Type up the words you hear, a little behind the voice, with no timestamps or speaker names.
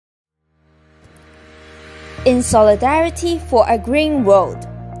in solidarity for a green world.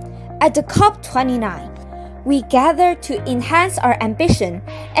 At the COP29, we gather to enhance our ambition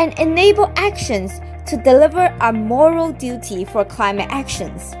and enable actions to deliver our moral duty for climate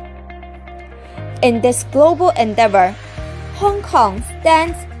actions. In this global endeavor, Hong Kong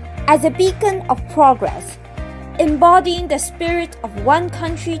stands as a beacon of progress, embodying the spirit of one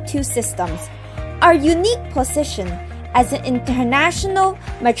country, two systems. Our unique position as an international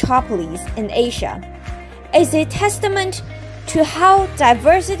metropolis in Asia is a testament to how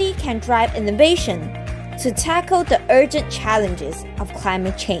diversity can drive innovation to tackle the urgent challenges of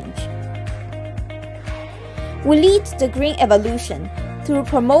climate change. We lead the green evolution through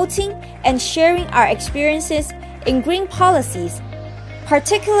promoting and sharing our experiences in green policies,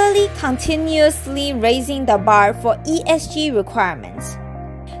 particularly continuously raising the bar for ESG requirements.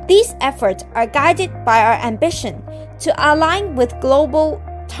 These efforts are guided by our ambition to align with global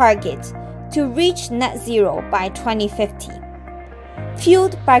targets to reach net zero by 2050.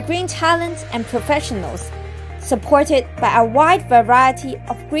 Fueled by green talents and professionals, supported by a wide variety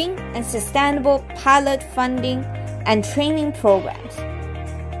of green and sustainable pilot funding and training programs.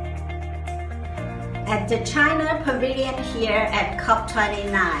 At the China Pavilion here at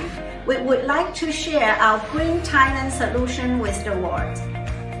COP29, we would like to share our Green Thailand solution with the world.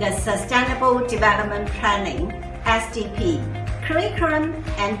 The Sustainable Development Planning, SDP, curriculum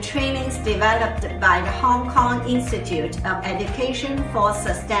and trainings developed by the Hong Kong Institute of Education for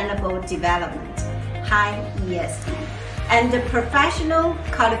Sustainable Development, Hiesd, and the Professional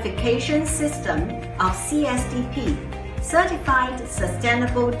Qualification System of CSDP, Certified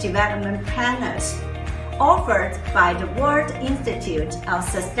Sustainable Development Planners, offered by the World Institute of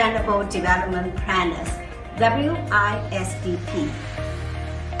Sustainable Development Planners, WISDP,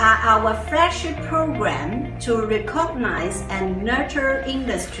 are our flagship program to recognize and nurture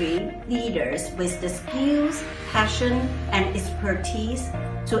industry leaders with the skills, passion, and expertise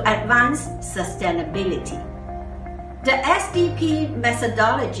to advance sustainability. The SDP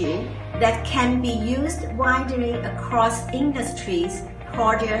methodology that can be used widely across industries,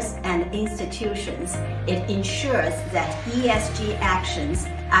 projects, and institutions, it ensures that ESG actions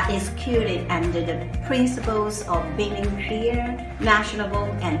are executed under the principles of being clear, measurable,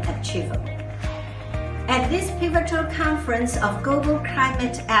 and achievable. At this pivotal conference of global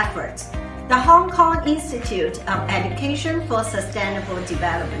climate efforts, the Hong Kong Institute of Education for Sustainable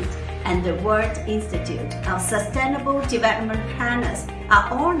Development and the World Institute of Sustainable Development Planners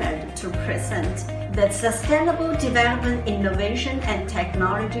are honored to present the Sustainable Development Innovation and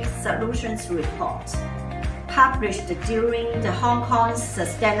Technology Solutions Report, published during the Hong Kong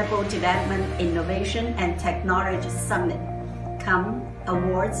Sustainable Development Innovation and Technology Summit, COM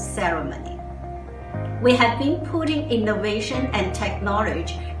Awards Ceremony. We have been putting innovation and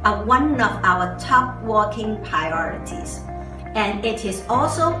technology as one of our top working priorities, and it is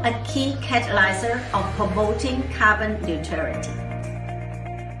also a key catalyzer of promoting carbon neutrality.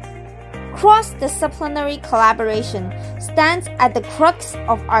 Cross-disciplinary collaboration stands at the crux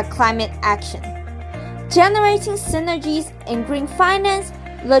of our climate action, generating synergies in green finance,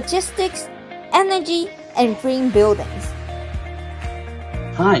 logistics, energy, and green buildings.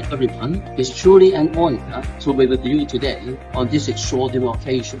 Hi everyone, it's truly an honor to be with you today on this extraordinary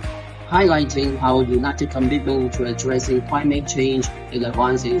occasion, highlighting our united commitment to addressing climate change and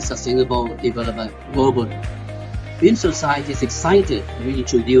advancing sustainable development globally. BIM Society is excited to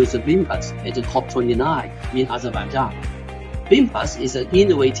introduce the BIMPAS at the COP29 in Azerbaijan. BIMPAS is an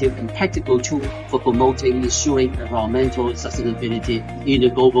innovative and practical tool for promoting and ensuring environmental sustainability in the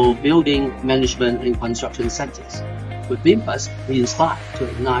global building, management, and construction sectors. With BIMPAS, we aspire to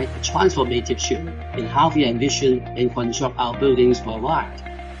ignite a transformative shift in how we envision and construct our buildings worldwide.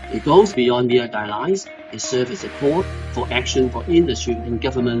 It goes beyond mere guidelines. It serves as a core for action for industry and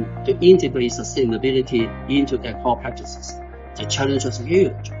government to integrate sustainability into their core practices. The challenge is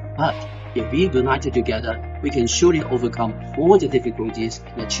huge, but if we united together, we can surely overcome all the difficulties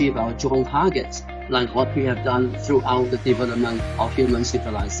and achieve our joint targets, like what we have done throughout the development of human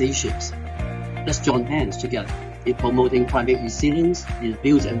civilizations. Let's join hands together in promoting climate resilience in the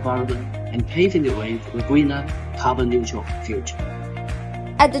built environment and paving the way for a greener, carbon-neutral future.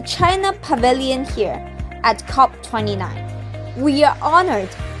 At the China Pavilion here at COP29, we are honored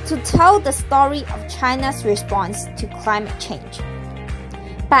to tell the story of China's response to climate change.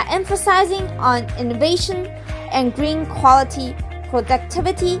 By emphasizing on innovation and green quality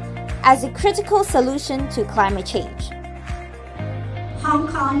productivity as a critical solution to climate change. Hong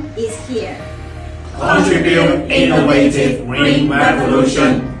Kong is here. Contribute innovative green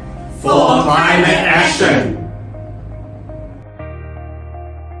revolution for climate action.